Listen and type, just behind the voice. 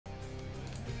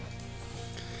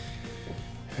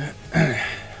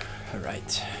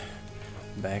Alright,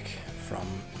 back from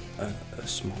a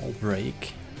small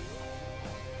break.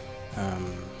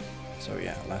 So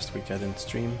yeah, last week I didn't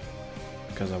stream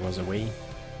because I was away,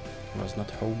 I was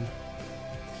not home,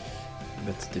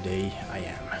 but today I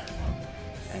am,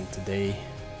 and today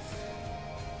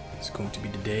is going to be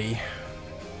the day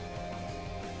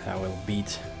I will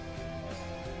beat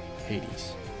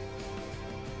Hades.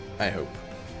 I hope.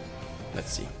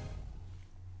 Let's see.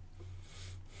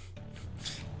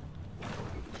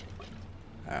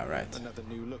 Alright. Another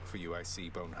new look for you, I see,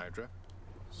 Bone Hydra.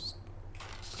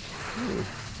 Ooh,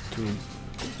 2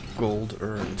 gold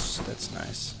urns, that's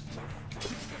nice.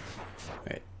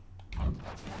 Wait.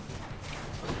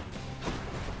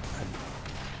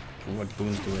 What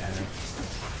boons do I have?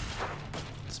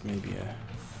 It's maybe a...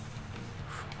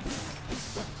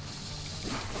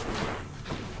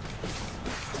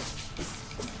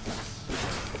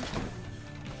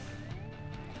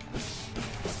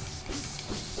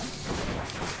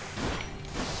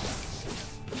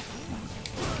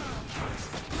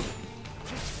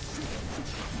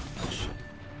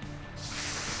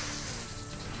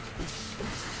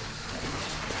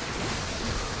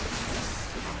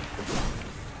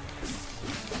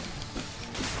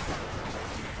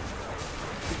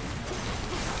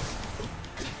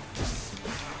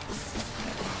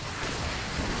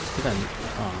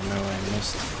 Oh no, I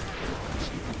missed.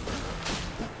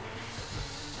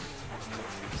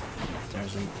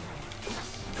 There's a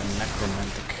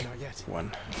necromantic one.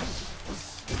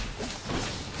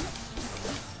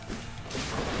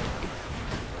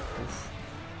 Oof.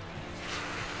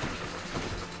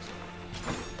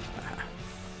 Ah,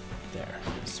 there,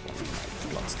 this one with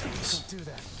my bloodstains. Don't do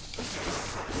that.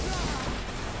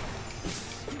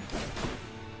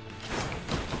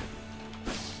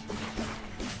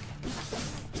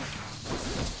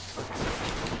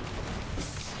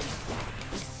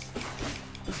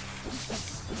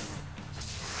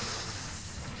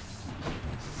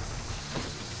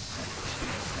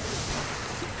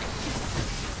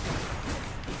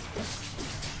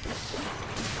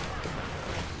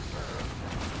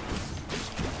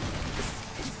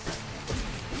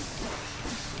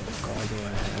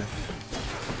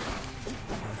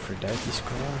 Aphrodite's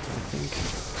card, I think.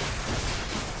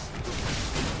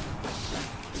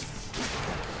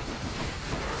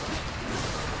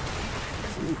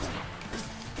 Ooh.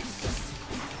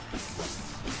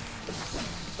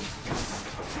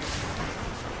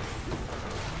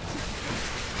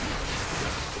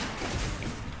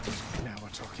 Now we're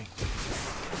talking.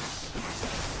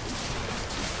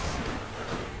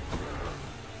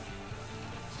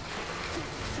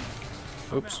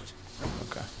 Oops.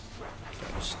 Okay.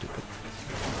 That was stupid.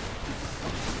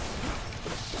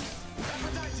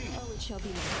 Oh, it shall be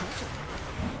my pleasure.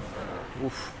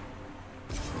 Oof.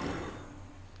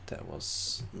 That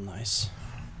was nice.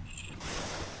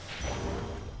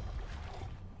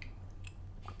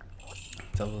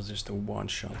 That was just a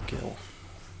one-shot kill.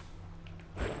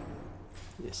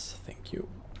 Yes, thank you.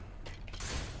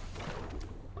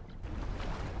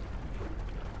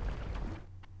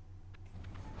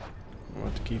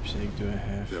 What keepsake do I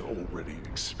have? They're already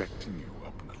expecting you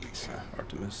up in Elysium.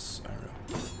 Artemis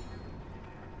arrow.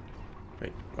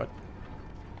 Wait, what?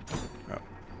 Oh.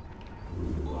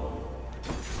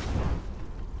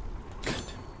 Good.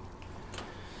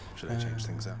 Should I change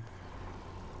things up?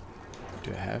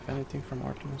 Do I have anything from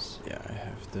Artemis? Yeah, I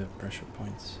have the pressure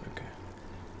points. Okay.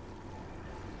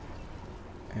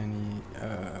 Any...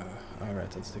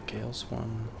 alright, that's the Chaos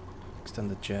one.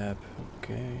 Extended jab.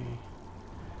 Okay.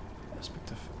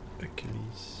 Aspect of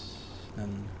Achilles.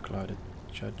 Then Clouded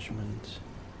Judgment.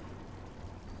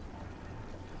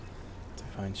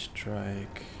 Divine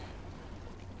Strike.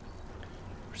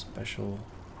 Special.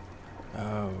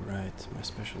 Oh, right, my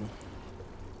special.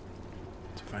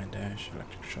 Divine Dash,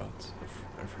 Electric Shot of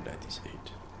Aphrodite's 8.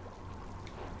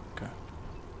 Okay.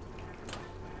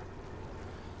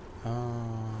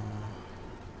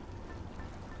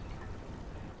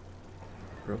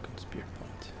 Broken Spear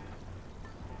Point.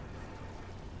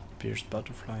 Pierced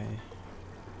Butterfly.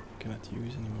 Cannot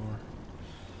use anymore.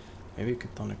 Maybe I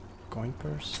could don a coin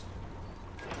purse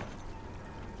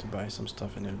to buy some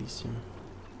stuff in Elysium.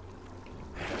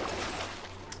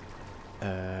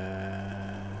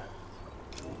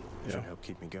 Should help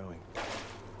keep me going.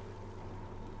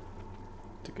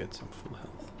 To get some full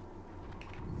health.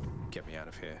 Get me out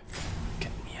of here.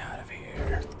 Get me out of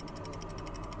here.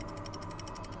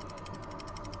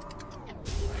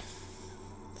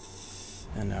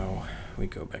 And now we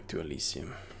go back to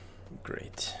Elysium.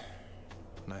 Great.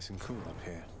 Nice and cool up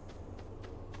here.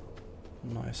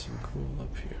 Nice and cool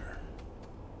up here.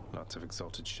 Lots of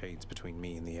exalted shades between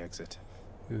me and the exit.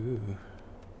 Ooh.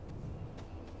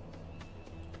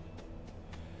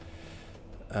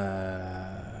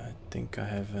 I think I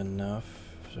have enough,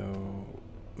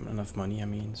 enough money, I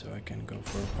mean, so I can go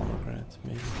for a pomegranate,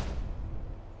 maybe.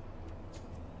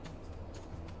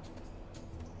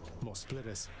 More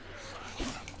splitters.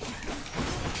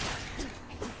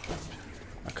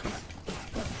 Oh, come on.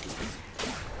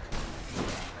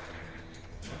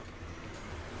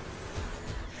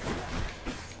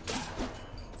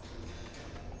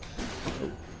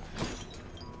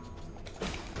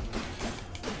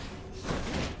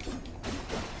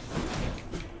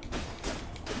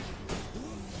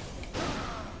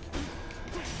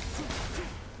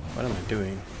 What am I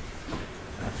doing?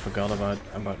 I forgot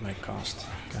about my cost.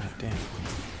 God damn.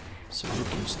 It's a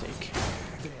rookie mistake.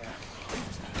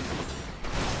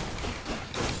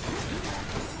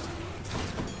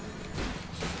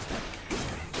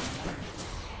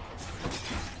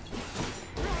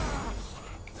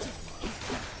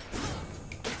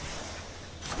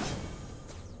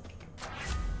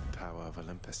 Power of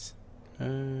Olympus.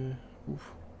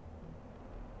 Oof.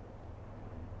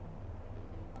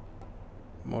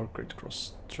 More critical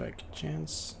strike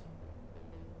chance,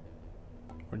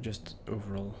 or just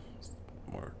overall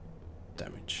more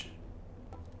damage.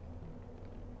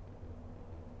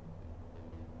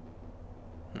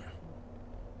 Maybe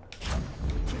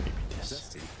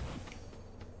this.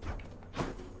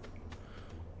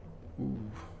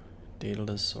 Ooh,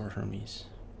 Daedalus or Hermes.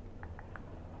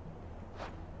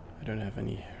 I don't have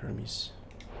any Hermes,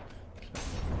 so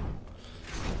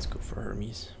let's go for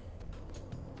Hermes.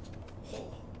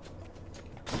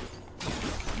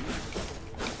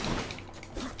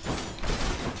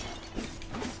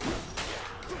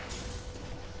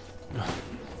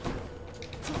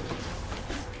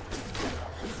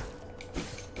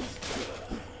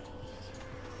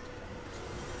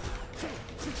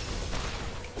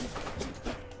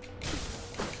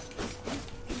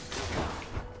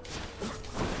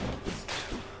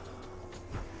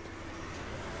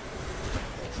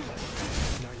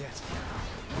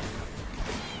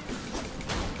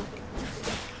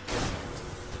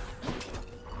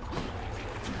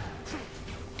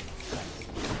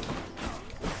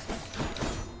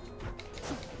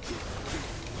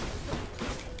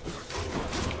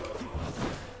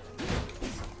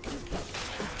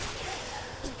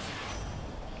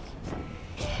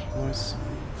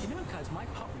 You know, cuz my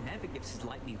partner never gives his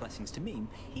lightning blessings to me.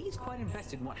 He's quite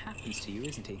invested in what happens to you,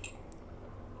 isn't he?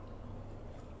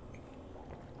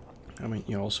 I mean,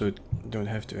 you also don't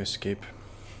have to escape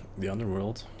the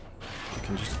Underworld. You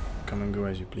can just come and go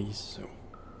as you please, so...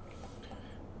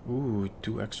 Ooh,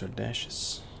 2 extra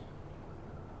dashes.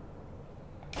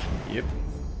 Yep.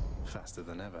 Faster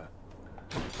than ever.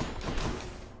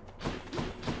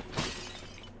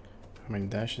 How many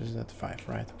dashes is that? 5,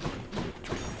 right? 1,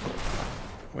 2, 3,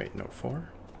 4. Wait, no, 4?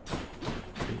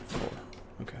 3, 4.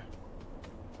 Okay.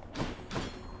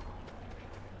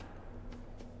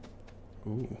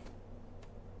 Ooh.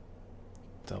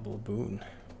 Double boon.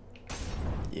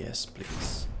 Yes,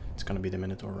 please. It's gonna be the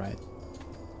Minotaur, right?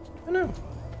 Oh no!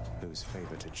 Whose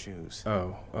favor to choose?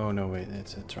 Oh, oh no, wait,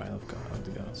 it's a trial of, of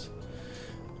the gods.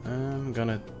 I'm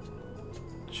gonna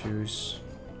choose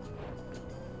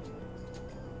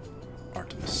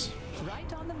Artemis.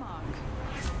 Right on the mark.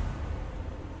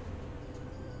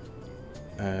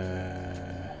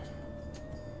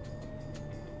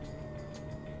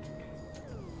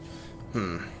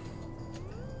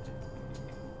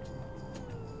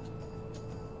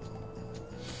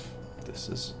 This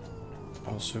is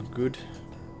also good.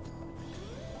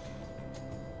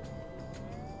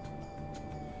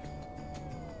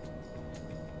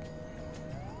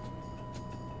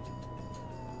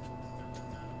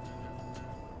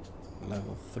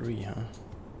 Level 3, huh?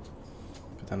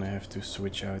 But then I have to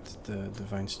switch out the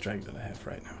Divine Strike that I have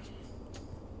right now.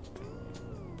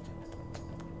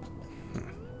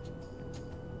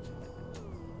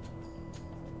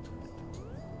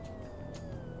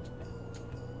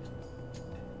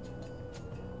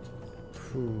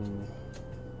 Ooh.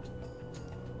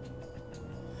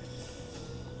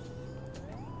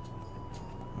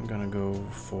 I'm gonna go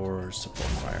for support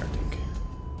fire, I think.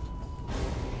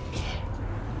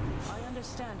 I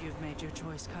understand you've made your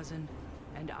choice, cousin,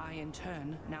 and I, in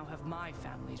turn, now have my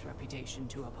family's reputation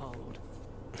to uphold.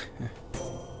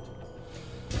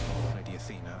 Lady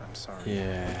Athena, I'm sorry.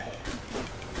 Yeah.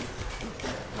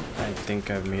 I think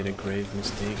I've made a grave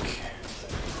mistake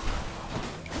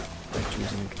by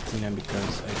choosing Athena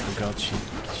because I forgot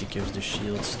she gives the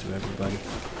shields to everybody.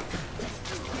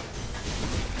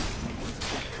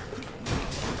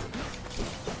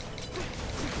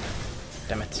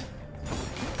 Damn it.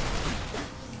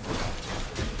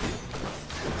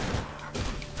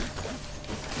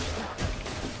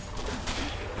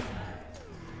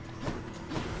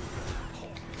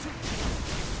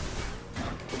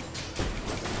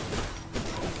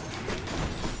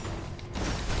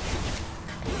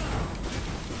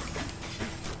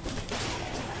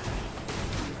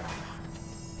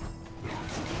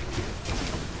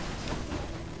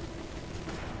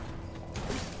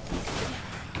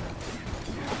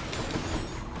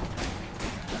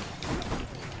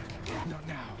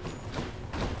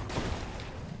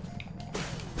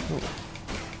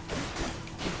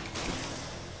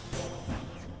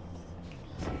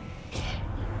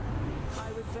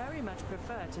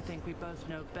 To think we both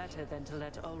know better than to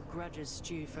let old grudges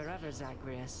stew forever,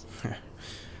 Zagreus.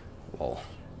 Well,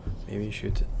 maybe you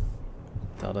should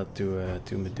tell that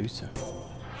to Medusa.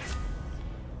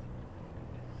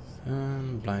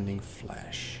 Blinding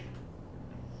flash.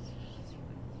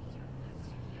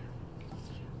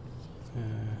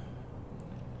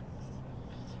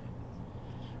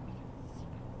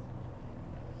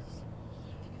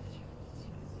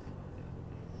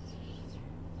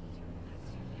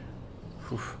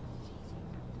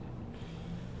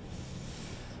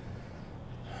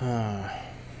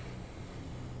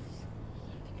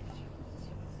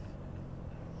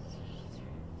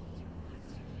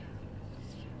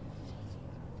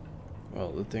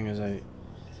 Well, the thing is, I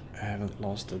haven't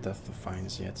lost the Death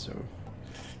Defiance yet, so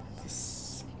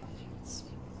this.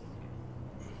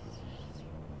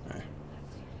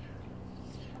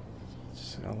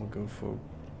 So I'll go for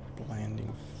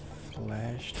blinding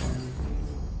flash then.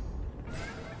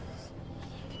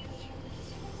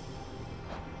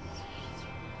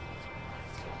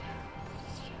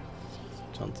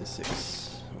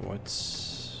 26. What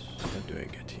do I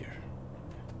get here?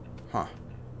 Huh.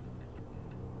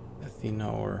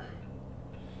 Athena or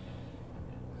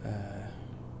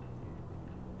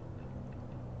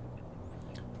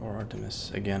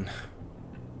Artemis again.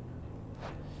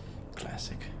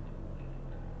 Classic.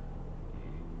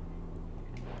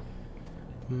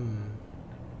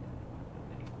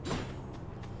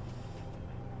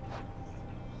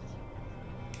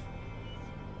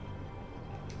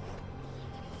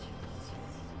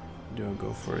 Do I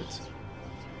go for it?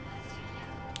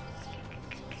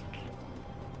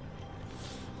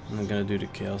 I'm not gonna do the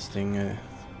chaos thing.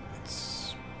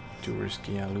 It's too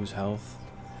risky. I lose health,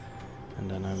 and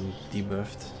then I'm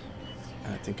debuffed.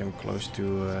 And I think I'm close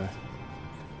to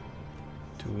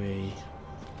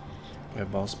a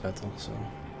boss battle, so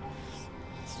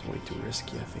it's way too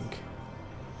risky, I think.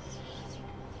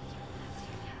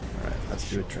 All right, let's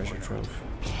do a treasure trove.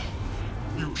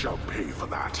 You shall pay for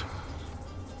that.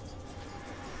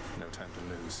 No time to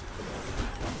lose.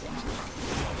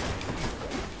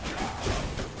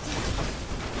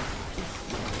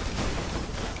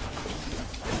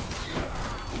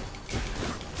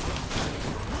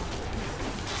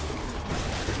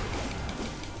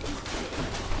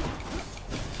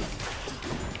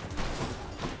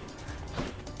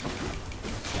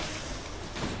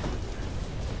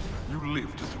 You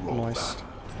lived through all Nice. that.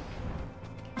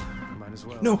 Might as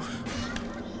well. No!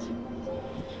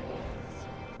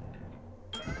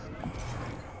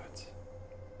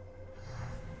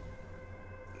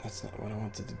 That's not what I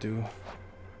wanted to do.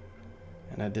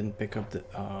 And I didn't pick up the...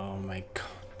 Oh my god,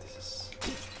 this is...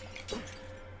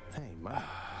 Hey, man.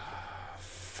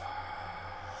 Fuck.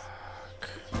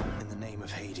 In the name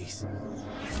of Hades.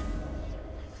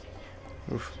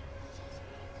 Oof.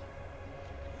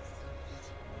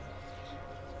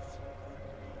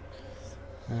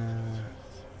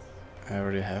 I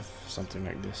already have something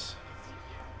like this.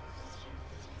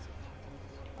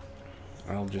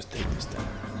 I'll just take this then.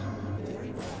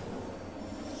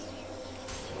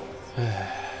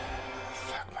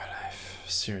 Fuck my life.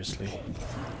 Seriously.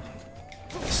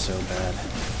 It's so bad.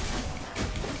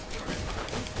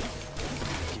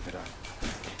 Keep it up.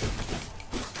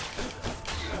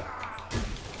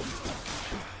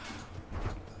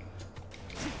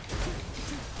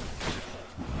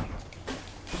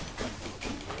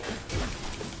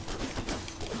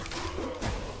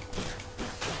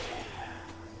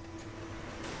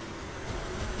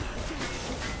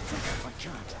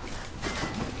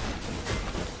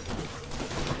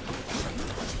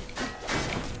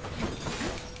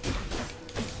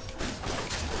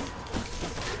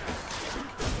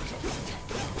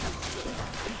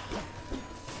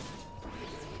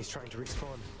 Trying to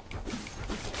respawn.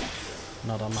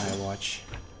 Not on my watch.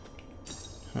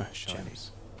 Huh,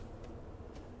 gems.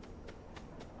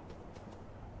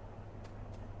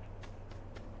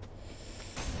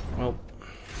 Well.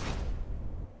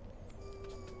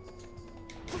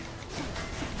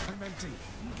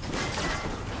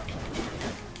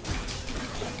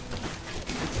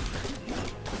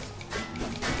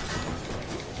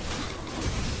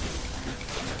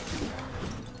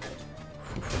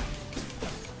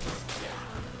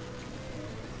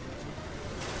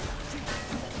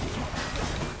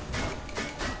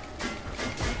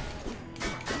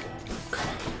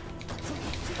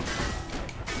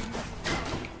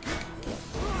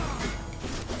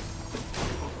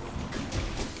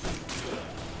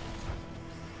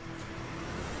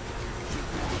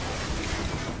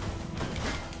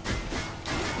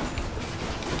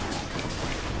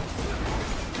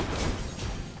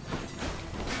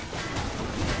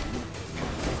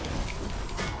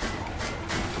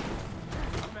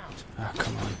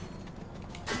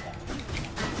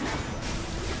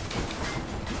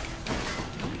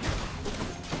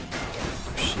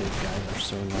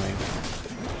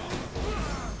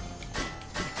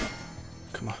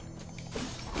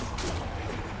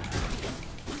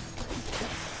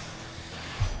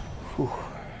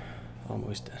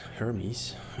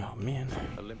 Hermes. Oh man.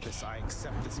 Olympus, I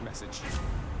accept this message.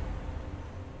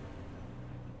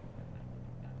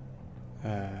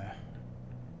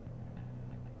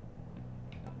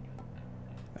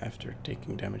 After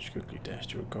taking damage, quickly dash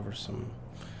to recover some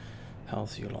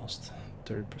health you lost.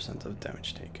 30% of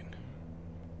damage taken.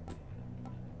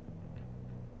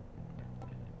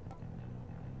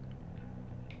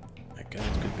 Okay,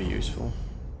 it could be useful.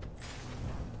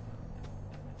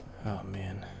 Oh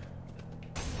man.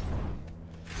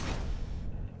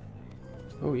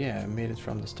 Oh yeah, I made it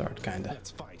from the start, kinda.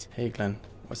 Let's fight. Hey Glenn,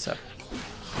 what's up?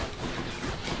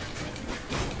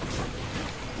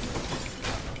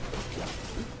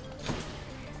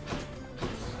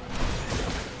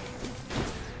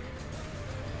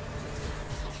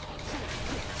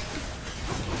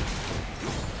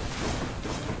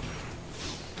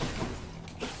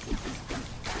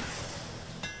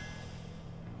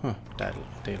 Huh,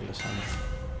 Daedalus hammer.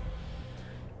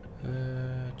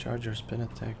 Charger spin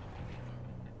attack.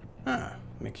 Ah,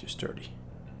 makes you sturdy.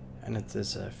 And it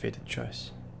is a fated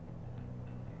choice.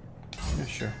 Yeah,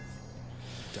 sure.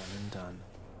 Done and done.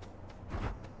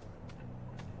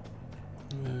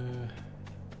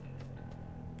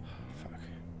 Fuck.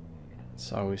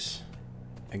 It's always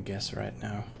a guess right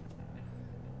now.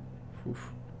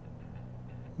 Oof.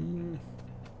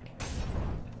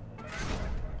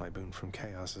 My boon from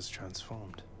chaos is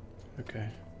transformed. Okay.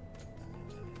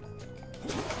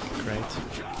 Great.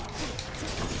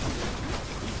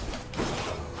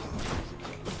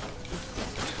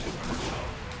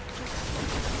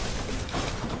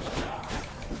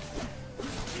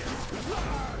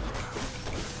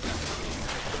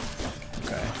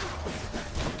 Okay.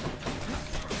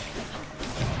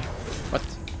 What?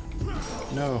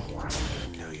 No.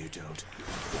 No, you don't.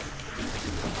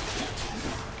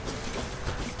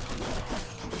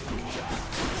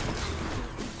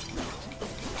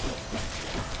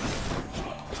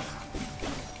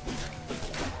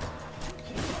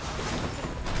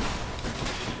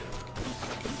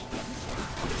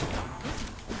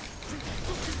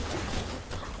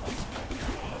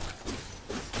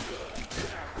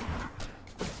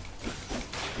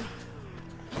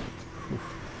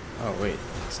 Oh wait,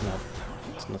 it's not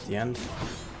the end.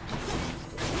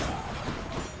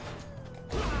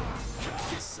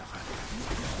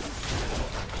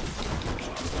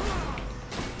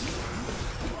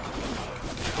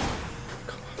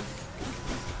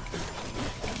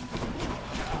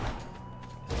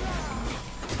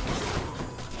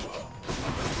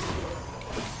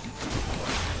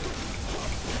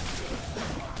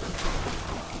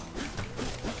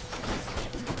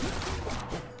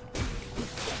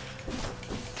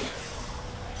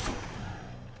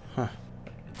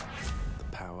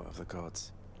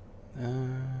 Gods.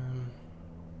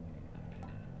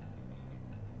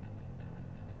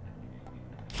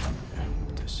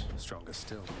 This. Stronger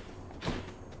still.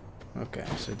 Okay,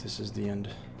 so this is the end.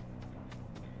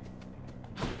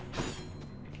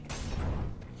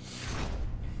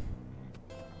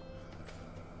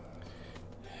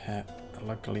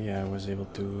 Luckily, I was able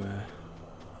to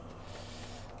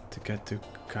get to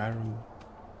Chiron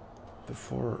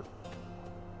before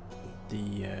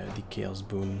the Chaos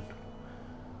boon.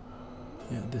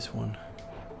 Yeah, this one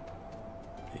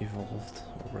evolved,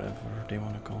 or whatever they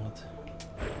want to call it.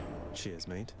 Cheers,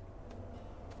 mate.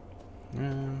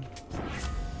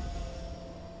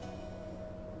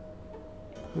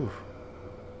 Ooh.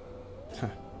 Huh.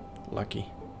 Lucky.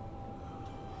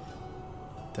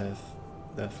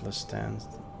 Deathless stance.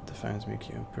 Defiance make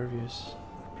you impervious.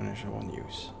 Replenish one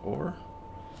use. Or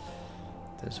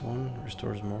this one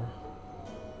restores more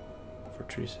for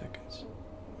 3 seconds.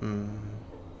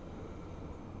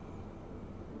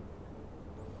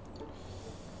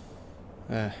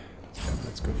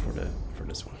 Let's go for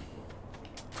this one.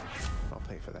 I'll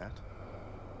pay for that.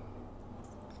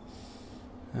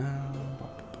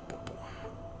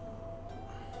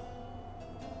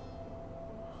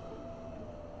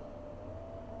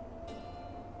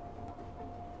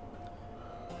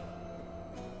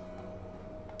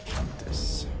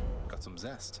 This got some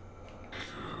zest.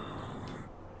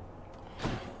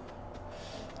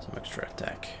 Some extra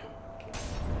attack.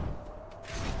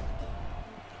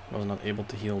 Was not able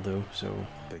to heal though, so...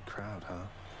 Big crowd, huh?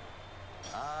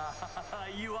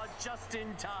 You are just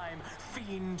in time,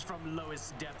 fiend from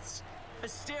lowest depths.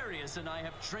 Asterius and I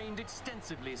have trained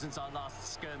extensively since our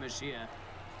last skirmish here.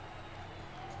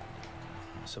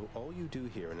 So all you do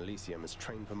here in Elysium is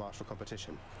train for martial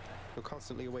competition? You're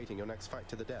constantly awaiting your next fight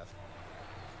to the death?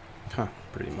 Huh,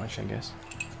 pretty much, I guess.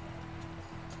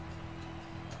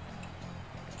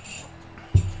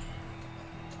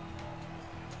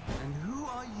 And who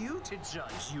are you to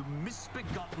judge, you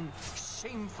misbegotten,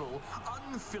 shameful,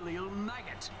 unfilial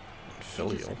maggot.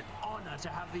 Filial. It is an honor to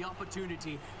have the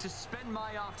opportunity to spend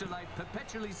my afterlife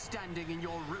perpetually standing in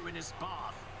your ruinous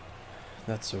path.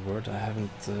 That's a word I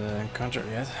haven't encountered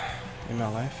yet in my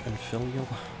life. Infilial.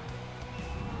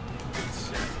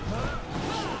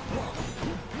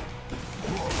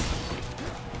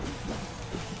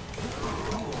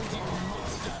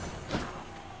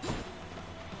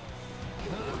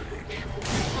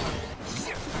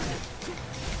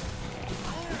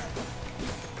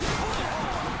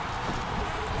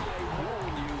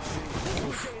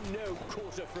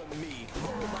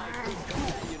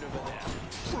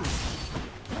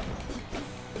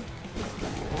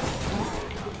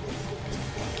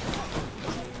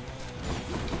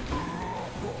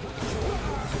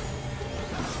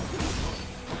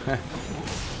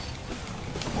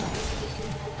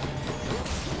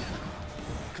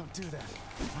 Can't do that.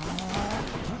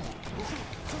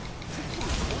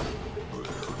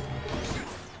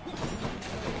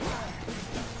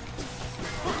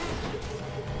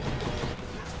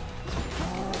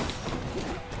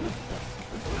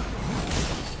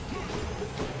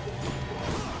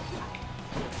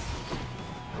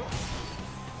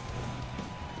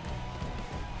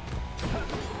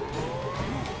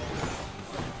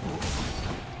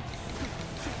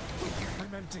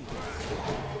 I'm empty.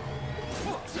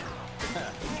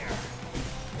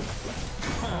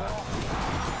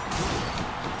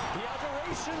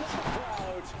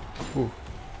 Ooh.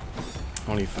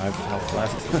 Only 5 health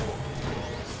left.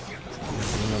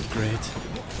 Not great.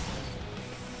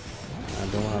 I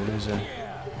don't want to lose a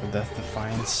death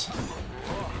defiance.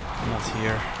 Not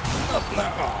here. Up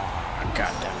now. Oh,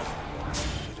 God damn it.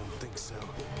 I don't think so.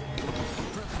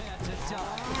 Prepare to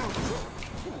die.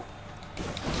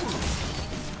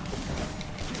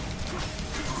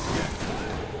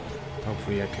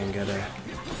 Hopefully I can get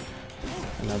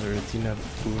another retina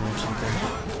boon or something.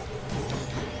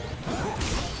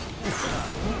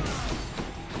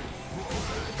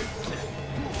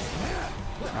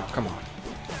 Oh, come on.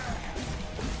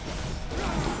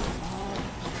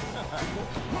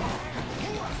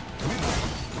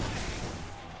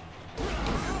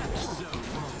 So,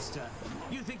 monster,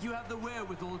 you think you have the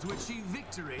wherewithal to achieve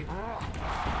victory?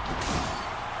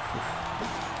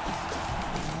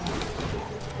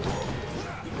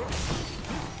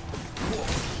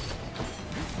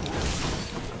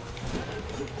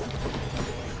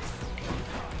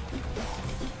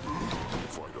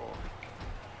 Fight on.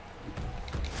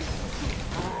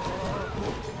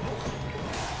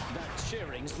 That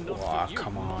cheering's not Aw, for you,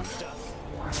 come on. monster.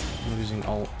 I'm losing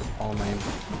all my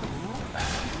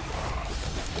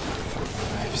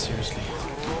life, seriously.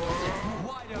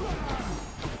 Wide open.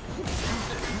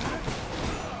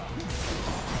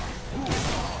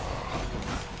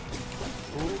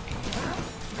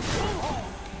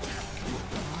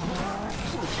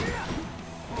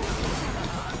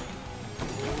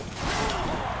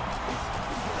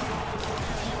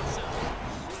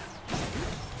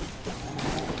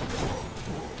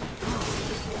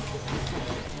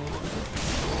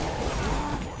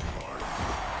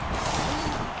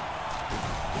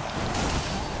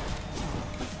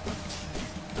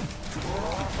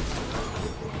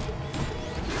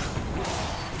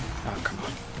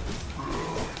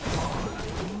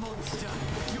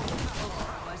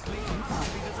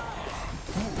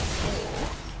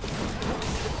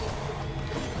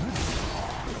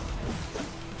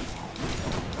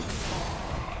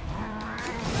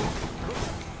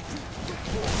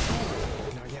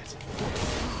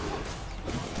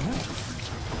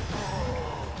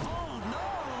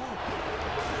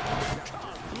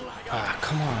 Ah,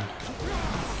 come on.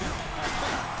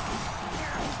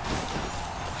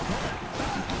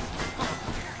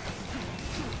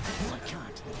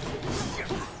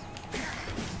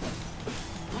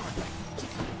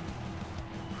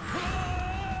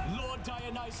 Lord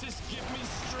Dionysus, give me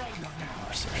strength.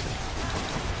 Oh, seriously.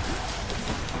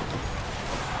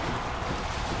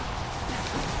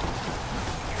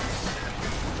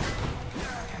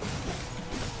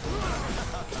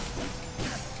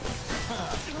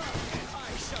 I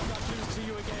shall not lose to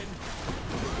you again.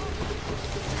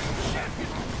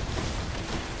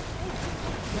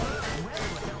 Well,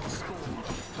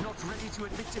 Hellspawn, not ready to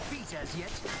admit defeat as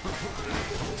yet.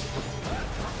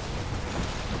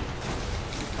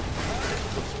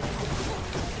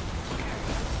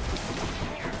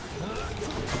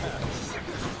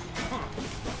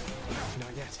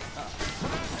 Not yet.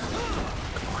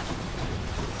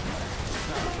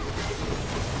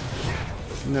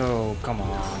 No, come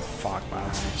on. Fuck my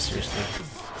life, seriously.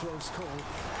 Close call.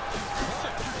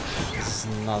 This is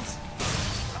not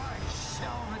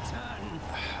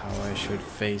how I should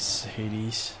face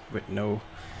Hades with no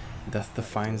death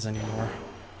defines anymore.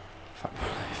 Fuck my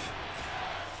life.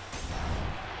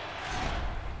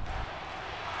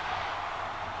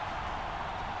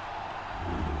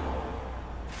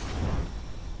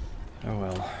 Oh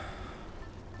well.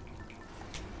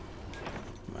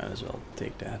 Might as well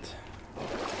take that.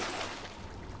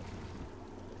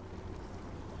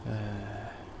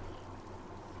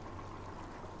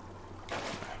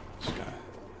 Just gotta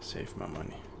save my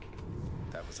money.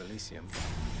 That was Elysium.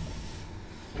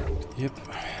 Yep,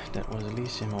 that was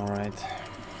Elysium, alright.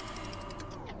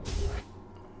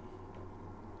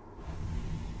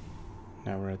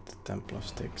 Now we're at the Temple of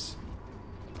Styx.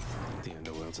 The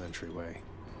Underworld's entryway.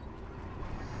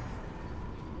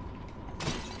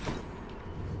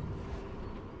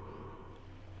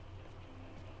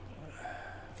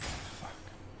 Fuck.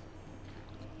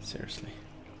 Seriously.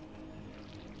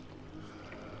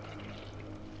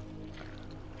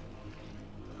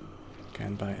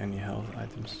 Can't buy any health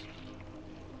items.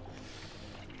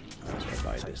 Might as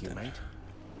well buy this then.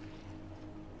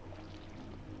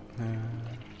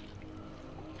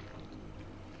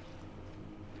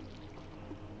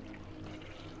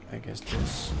 I guess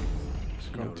this is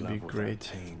going to be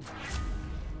great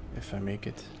if I make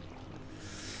it.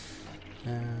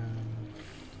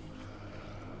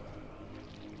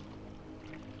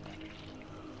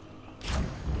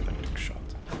 Electric shot.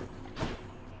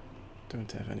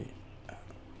 Don't have any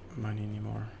money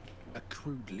anymore. A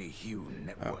crudely hewn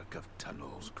network of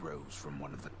tunnels grows from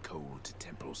one of the cold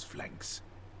temple's flanks,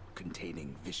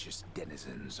 containing vicious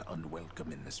denizens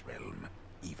unwelcome in this realm,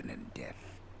 even in death.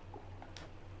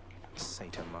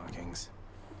 Satan markings.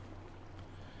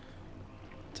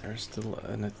 There's still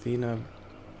an Athena,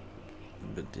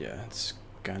 but yeah, it's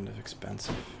kind of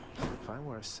expensive. If I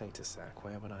were a satyr sack,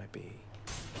 where would I be?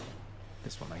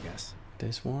 This one, I guess.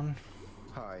 This one?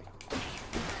 Hi.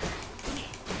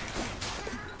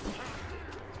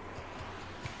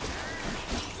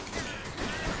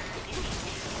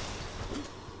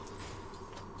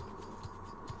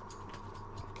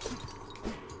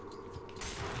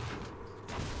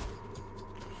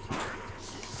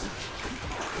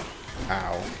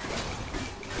 Ow.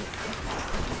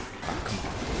 Oh, come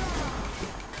on.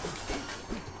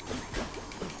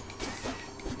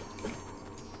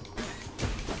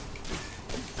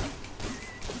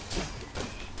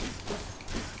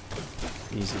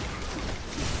 Easy.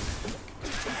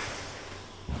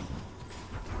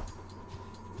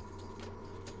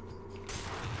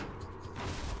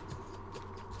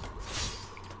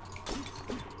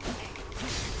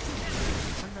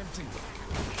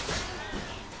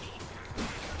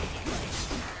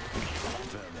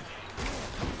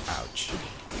 Ouch.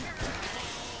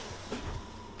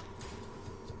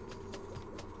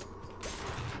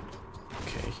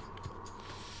 Okay.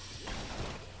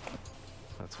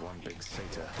 That's one big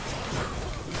satyr.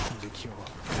 The cure.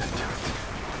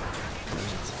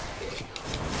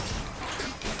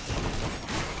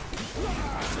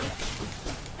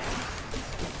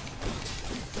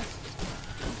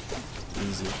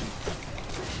 Easy.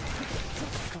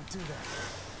 Don't do that.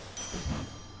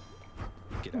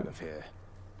 Get out of here.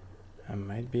 I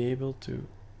might be able to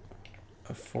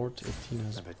afford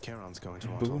Athena's I bet Charon's going to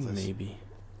want all boon, this. maybe.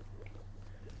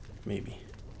 Maybe.